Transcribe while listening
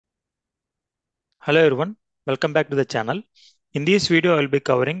Hello everyone, welcome back to the channel. In this video, I will be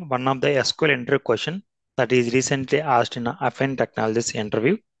covering one of the SQL interview question that is recently asked in a Affine Technologies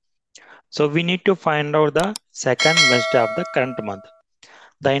interview. So we need to find out the second Wednesday of the current month.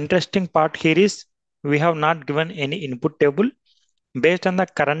 The interesting part here is we have not given any input table. Based on the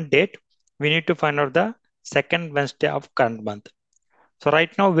current date, we need to find out the second Wednesday of current month. So right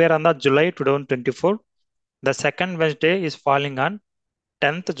now we are on the July 2024. The second Wednesday is falling on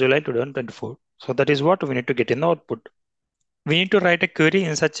 10th July 2024. So that is what we need to get in the output. We need to write a query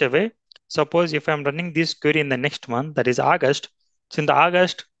in such a way. Suppose if I'm running this query in the next month, that is August. So in the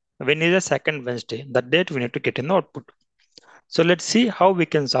August, when is the second Wednesday? That date we need to get in the output. So let's see how we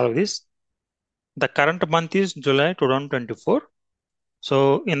can solve this. The current month is July 2024.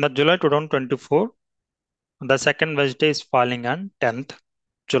 So in the July 2024, the second Wednesday is falling on 10th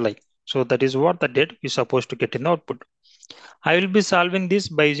July. So that is what the date is supposed to get in the output. I will be solving this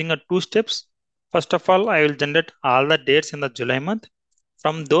by using a two steps. First of all, I will generate all the dates in the July month.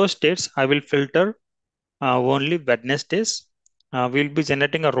 From those dates, I will filter only Wednesdays. We'll be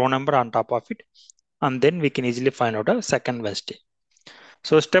generating a row number on top of it, and then we can easily find out a second Wednesday.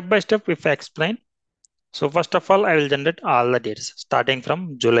 So step by step, if I explain. So first of all, I will generate all the dates starting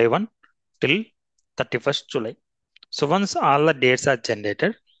from July 1 till 31st July. So once all the dates are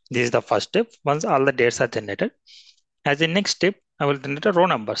generated, this is the first step. Once all the dates are generated, as the next step, I will generate a row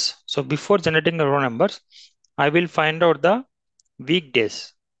numbers. So before generating the row numbers, I will find out the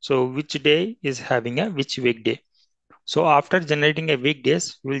weekdays. So which day is having a which weekday. So after generating a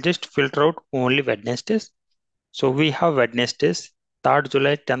weekdays, we'll just filter out only Wednesdays. So we have Wednesdays, 3rd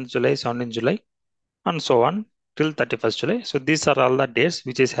July, 10th July, 17th July, and so on till 31st July. So these are all the days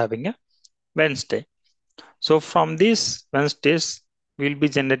which is having a Wednesday. So from these Wednesdays, we'll be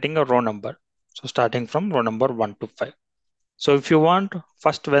generating a row number. So starting from row number 1 to 5. So if you want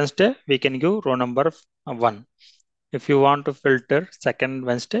first Wednesday, we can give row number 1. If you want to filter second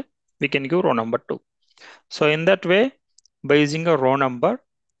Wednesday, we can give row number 2. So in that way, by using a row number,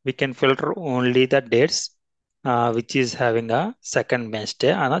 we can filter only the dates which is having a second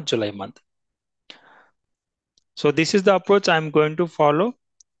Wednesday on a July month. So this is the approach I'm going to follow.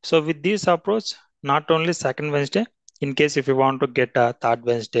 So with this approach, not only second Wednesday, in case if you want to get a third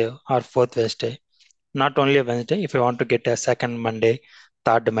Wednesday or fourth Wednesday, not only a Wednesday, if you want to get a second Monday,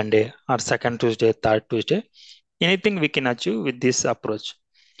 third Monday, or second Tuesday, third Tuesday, anything we can achieve with this approach.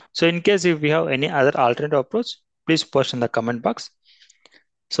 So in case if we have any other alternative approach, please post in the comment box.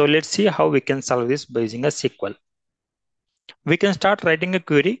 So let's see how we can solve this by using a SQL. We can start writing a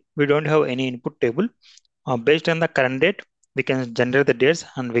query. We don't have any input table. Based on the current date, we can generate the dates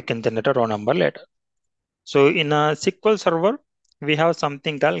and we can generate a row number later. So in a SQL server, we have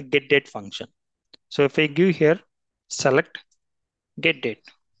something called getDate function. So if I give here, select getDate.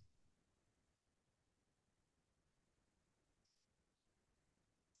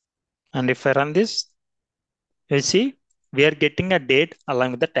 And if I run this, you see we are getting a date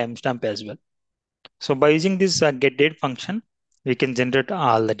along with the timestamp as well. So by using this getDate function, we can generate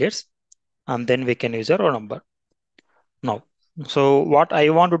all the dates and then we can use a row number. Now, so what I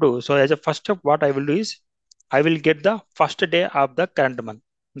want to do, so as a first step, what I will do is I will get the first day of the current month,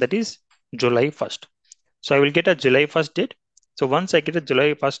 that is July 1st. So I will get a July 1st date. So once I get a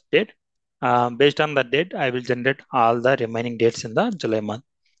July 1st date, based on that date, I will generate all the remaining dates in the July month.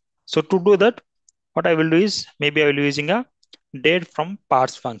 So to do that, what I will do is maybe I will be using a date from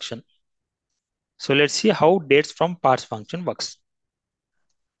parts function. So let's see how dates from parts function works.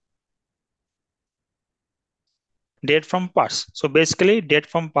 Date from parts. So basically date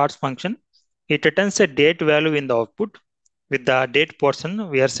from parts function, it returns a date value in the output. With the date portion,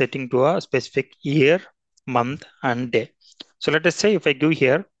 we are setting to a specific year, month, and day. So let us say if I give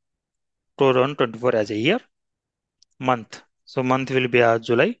here 2024 as a year, month. So month will be a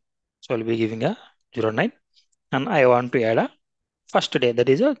July. So I'll be giving a 09. And I want to add a first day, that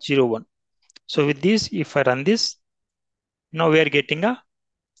is a 01. So with this, if I run this, now we are getting a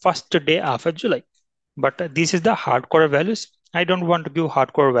first day of a July. But this is the hardcore values. I don't want to give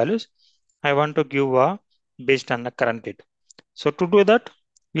hardcore values. I want to give based on the current date. So to do that,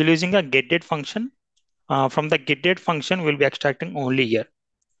 we're using a getDate function. From the getDate function, we'll be extracting only year.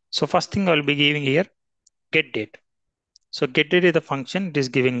 So first thing I'll be giving here getDate. So getDate is the function. It is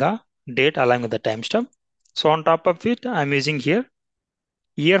giving a date along with the timestamp. So on top of it, I'm using here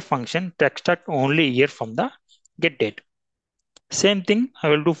year function to extract only year from the getDate. Same thing I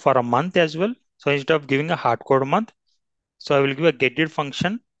will do for a month as well. So instead of giving a hardcode month, so I will give a getDate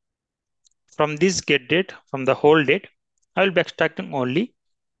function. From this getDate, from the whole date, I will be extracting only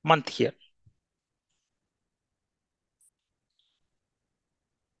month here.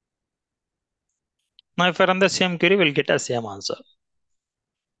 Now if I run the same query, we'll get a same answer.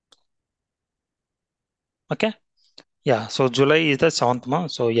 Okay. Yeah. So July is the 7th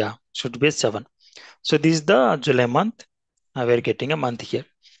month. So yeah, should be 7. So this is the July month. We're getting a month here.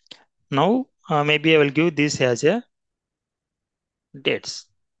 Now maybe I will give this as a dates.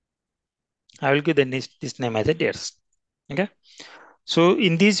 I will give this name as a dates. Okay. So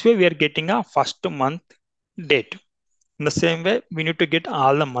in this way, we are getting a first month date. In the same way, we need to get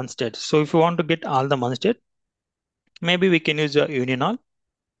all the months date. So if you want to get all the months date, maybe we can use a union all.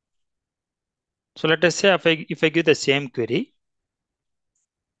 So let us say if I give the same query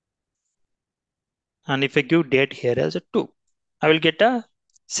and if I give date here as a 2, I will get a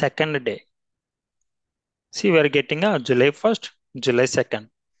second day. See, we are getting a July 1st, July 2nd.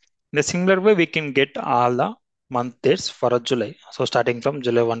 In a similar way, we can get all the month dates for a July. So starting from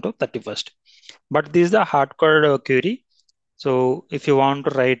July 1 to 31st. But this is the hardcore query. So if you want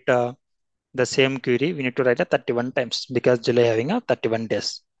to write the same query, we need to write a 31 times because July having a 31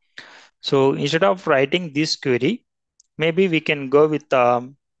 days. So instead of writing this query, maybe we can go with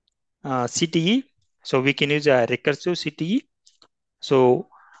CTE. So we can use a recursive CTE. So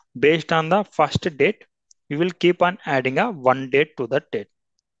based on the first date, we will keep on adding a one date to that date.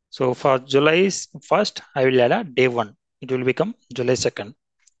 So for July's 1st, I will add a day 1. It will become July 2nd.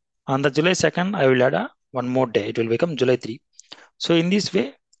 On the July 2nd, I will add a one more day. It will become July 3. So in this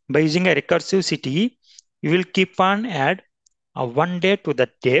way, by using a recursive CTE, you will keep on add a one day to the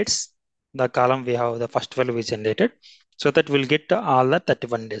dates, the column we have the first value we generated, so that we'll get all the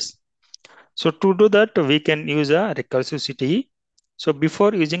 31 days. So to do that, we can use a recursive CTE. So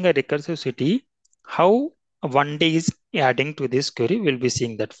before using a recursive CTE, how one day is adding to this query, we'll be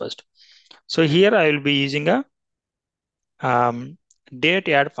seeing that first. So here I will be using a date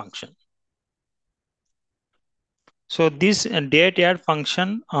add function. So this date add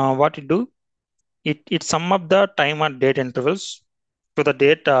function, what it do? It sum up the time and date intervals to the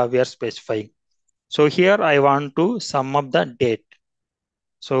date we are specifying. So here I want to sum up the date.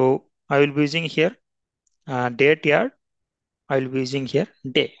 So I will be using here date add. I will be using here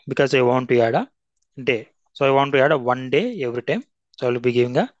day because I want to add a day. So I want to add a one day every time. So I will be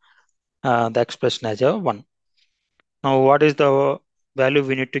giving a the expression as a 1. Now what is the value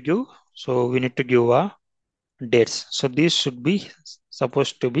we need to give? So we need to give a dates. So this should be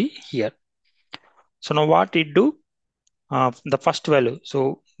supposed to be here. So now what it do? The first value.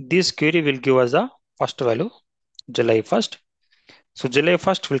 So this query will give us the first value, July 1st. So July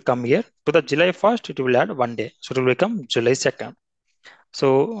 1st will come here. To the July 1st, it will add one day. So it will become July 2nd.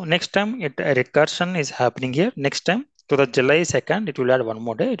 So next time a recursion is happening here. Next time to the July 2nd, it will add one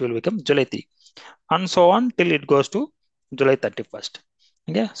more day. It will become July 3. And so on till it goes to July 31st.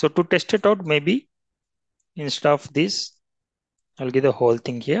 Okay. So to test it out, maybe instead of this, I'll give the whole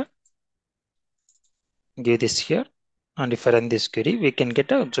thing here. Give this here. And if I run this query, we can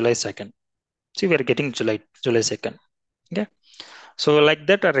get a July 2nd. See, we are getting July 2nd. Okay. So like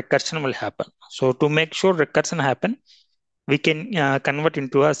that, a recursion will happen. So to make sure recursion happen, we can convert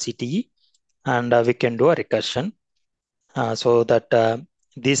into a CTE and we can do a recursion so that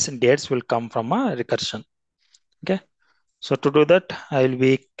these dates will come from a recursion. Okay. So to do that, I will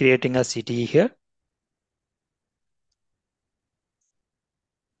be creating a CTE here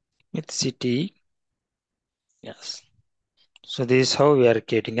with CTE. Yes. So this is how we are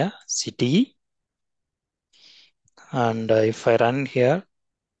creating a CTE. And if I run here,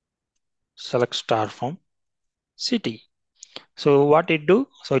 select star from CTE. So what it do?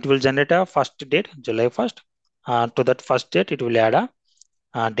 So it will generate a first date, July 1st. To that first date, it will add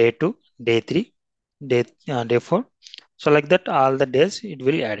a day 2, day 3, day 4. So like that, all the days it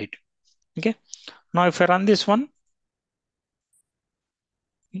will add it. Okay. Now if I run this one,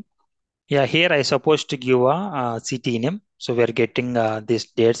 yeah, here I supposed to give a, CTE name. So we are getting these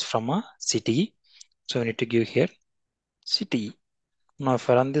dates from a CTE. So we need to give here CTE. Now if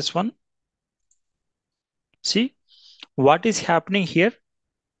I run this one, see what is happening here.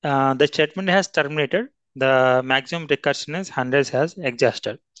 The statement has terminated. The maximum recursion is 100 has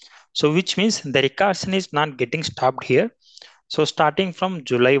exhausted. So which means the recursion is not getting stopped here. So starting from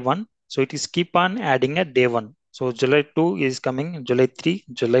July 1, so it is keep on adding a day 1. So July 2 is coming, July 3,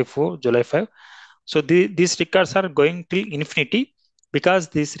 July 4, July 5. So these recurs are going till infinity because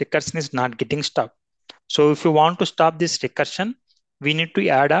this recursion is not getting stopped. So if you want to stop this recursion, we need to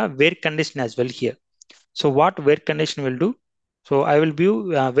add a where condition as well here. So what where condition will do? So I will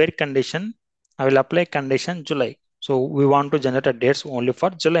view where condition. I will apply condition July. So we want to generate a dates only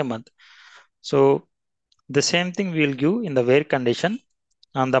for July month. So the same thing we will give in the where condition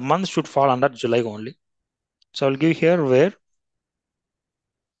and the month should fall under July only. So I'll give here where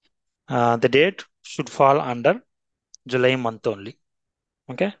the date should fall under July month only.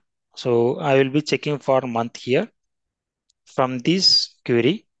 Okay. So I will be checking for month here. From this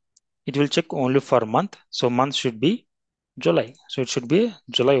query, it will check only for month. So month should be July. So it should be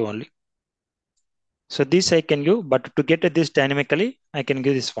July only. So this I can give, but to get this dynamically, I can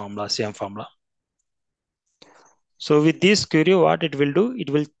give this formula, same formula. So with this query, what it will do, it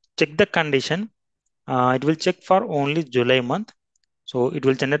will check the condition. It will check for only July month. So it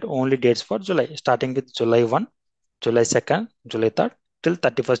will generate only dates for July, starting with July 1, July 2nd, July 3rd till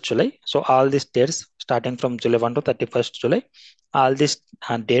 31st July. So all these dates starting from July 1 to 31st July, all these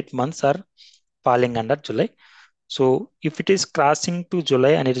date months are falling under July. So if it is crossing to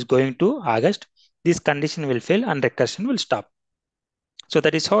July and it is going to August, this condition will fail and recursion will stop. So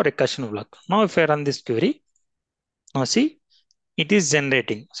that is how recursion will work. Now if I run this query, now see, it is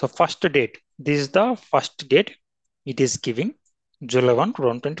generating. So first date, this is the first date it is giving July 1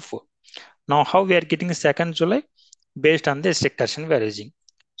 2024. Now how we are getting 2nd July? Based on this recursion we are using.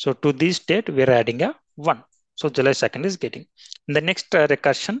 So to this date we are adding a 1. So July 2nd is getting. In the next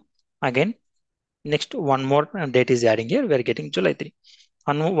recursion, again, next one more date is adding here, we are getting July 3.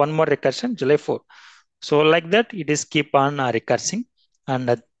 And one more recursion, July 4. So like that, it is keep on recursing,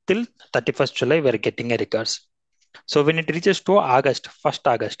 and till 31st July, we are getting a recurse. So when it reaches to August, 1st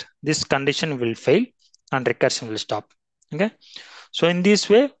August, this condition will fail and recursion will stop. Okay. So in this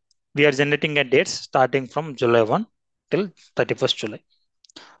way, we are generating a dates starting from July 1 till 31st July.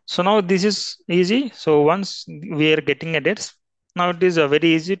 So now this is easy. So once we are getting a dates, now it is very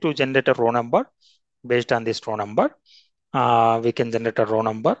easy to generate a row number. Based on this row number, we can generate a row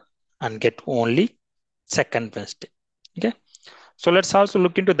number and get only second Wednesday. Okay. So let's also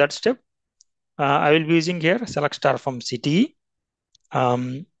look into that step. I will be using here select star from CTE.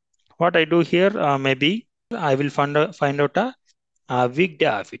 What I do here, maybe I will find out a weekday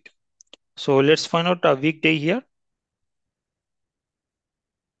of it. So let's find out a weekday here.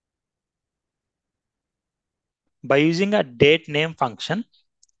 By using a date name function,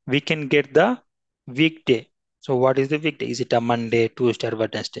 we can get the weekday. So what is the weekday? Is it a Monday, Tuesday, or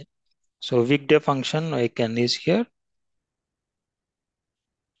Wednesday? So weekday function I can use here.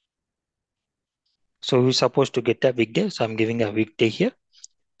 So we're supposed to get a weekday. So I'm giving a weekday here.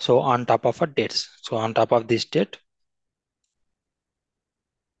 So on top of a dates. So on top of this date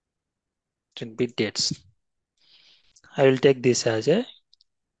should be dates. I will take this as a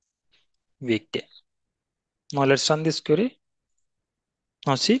weekday. Now let's run this query.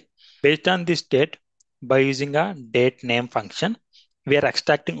 Now see, based on this date, by using a date name function, we are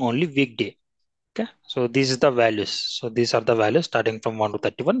extracting only weekday. Okay, so these are the values. So these are the values starting from 1 to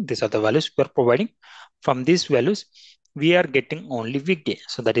 31. These are the values we are providing. From these values, we are getting only weekday.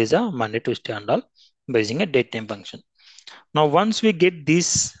 So that is a Monday, Tuesday, and all by using a date name function. Now, once we get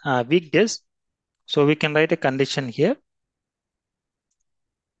these weekdays, so we can write a condition here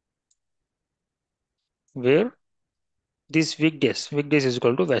where these weekdays is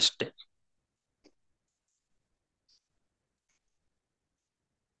equal to Wednesday.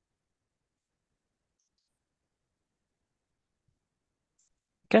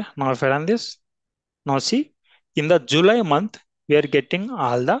 Okay, now if I run this, now see, in the July month, we are getting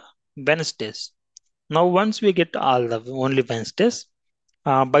all the Wednesdays. Now, once we get all the only Wednesdays,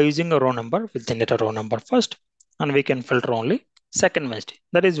 by using a row number, we'll generate a row number first, and we can filter only second Wednesday.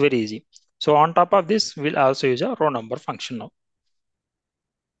 That is very easy. So on top of this, we'll also use a row number function now.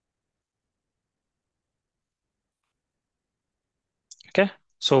 Okay.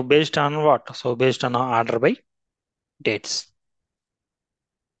 So based on what? So based on our order by dates.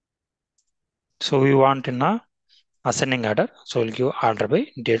 So we want in a ascending order. So we'll give order by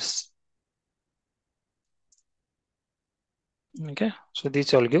dates. Okay. So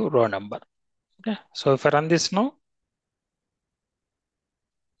this will give row number. Okay. So if I run this now,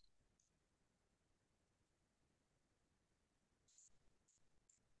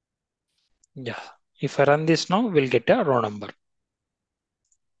 yeah. If I run this now, we'll get a row number.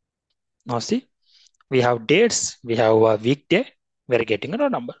 Now see, we have dates, we have a weekday, we're getting a row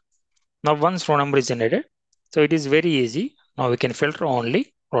number. Now once row number is generated, so it is very easy. Now we can filter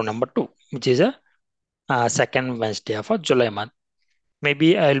only row number 2, which is a second Wednesday of a July month.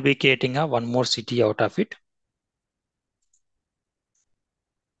 Maybe I'll be creating a one more city out of it.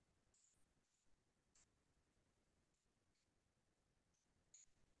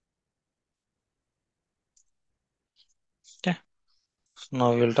 Okay. So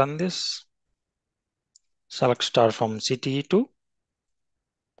now we'll run this. Select star from city to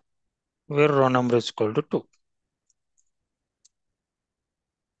where row number is equal to 2.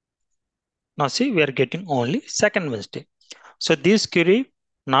 Now see, we are getting only second Wednesday. So this query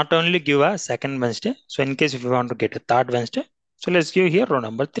not only give a second Wednesday. So in case if you want to get a third Wednesday, so let's give here row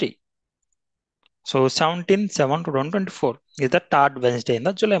number 3. So 17/7/2024 is the third Wednesday in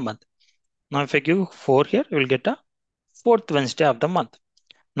the July month. Now if I give 4 here, you will get a fourth Wednesday of the month.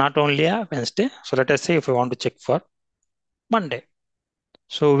 Not only a Wednesday. So let us say if we want to check for Monday.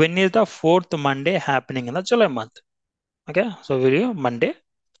 So when is the fourth Monday happening in the July month? Okay, so we will Monday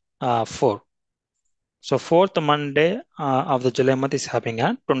 4. So fourth Monday of the July month is happening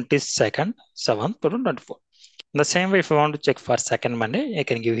on 22nd 7th 2024. In the same way, if you want to check for second Monday, I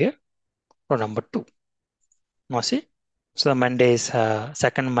can give here row number 2. Now see, so the Monday is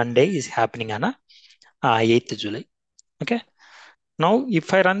second Monday is happening on 8th July. Okay. Now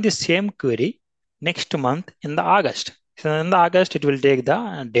if I run the same query next month in the August, so in the August it will take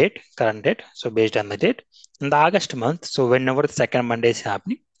the date, current date. So based on the date in the August month, so whenever the second Monday is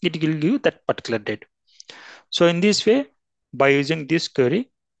happening, it will give that particular date. So in this way, by using this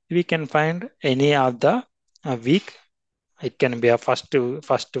query, we can find any of the week. It can be a first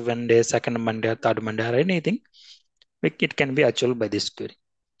Monday, second Monday, third Monday, or anything. It can be achieved by this query.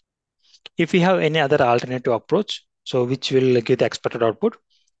 If you have any other alternative approach, so which will give the expected output,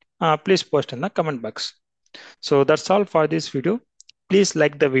 please post in the comment box. So that's all for this video. Please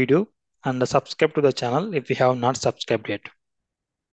like the video and subscribe to the channel if you have not subscribed yet.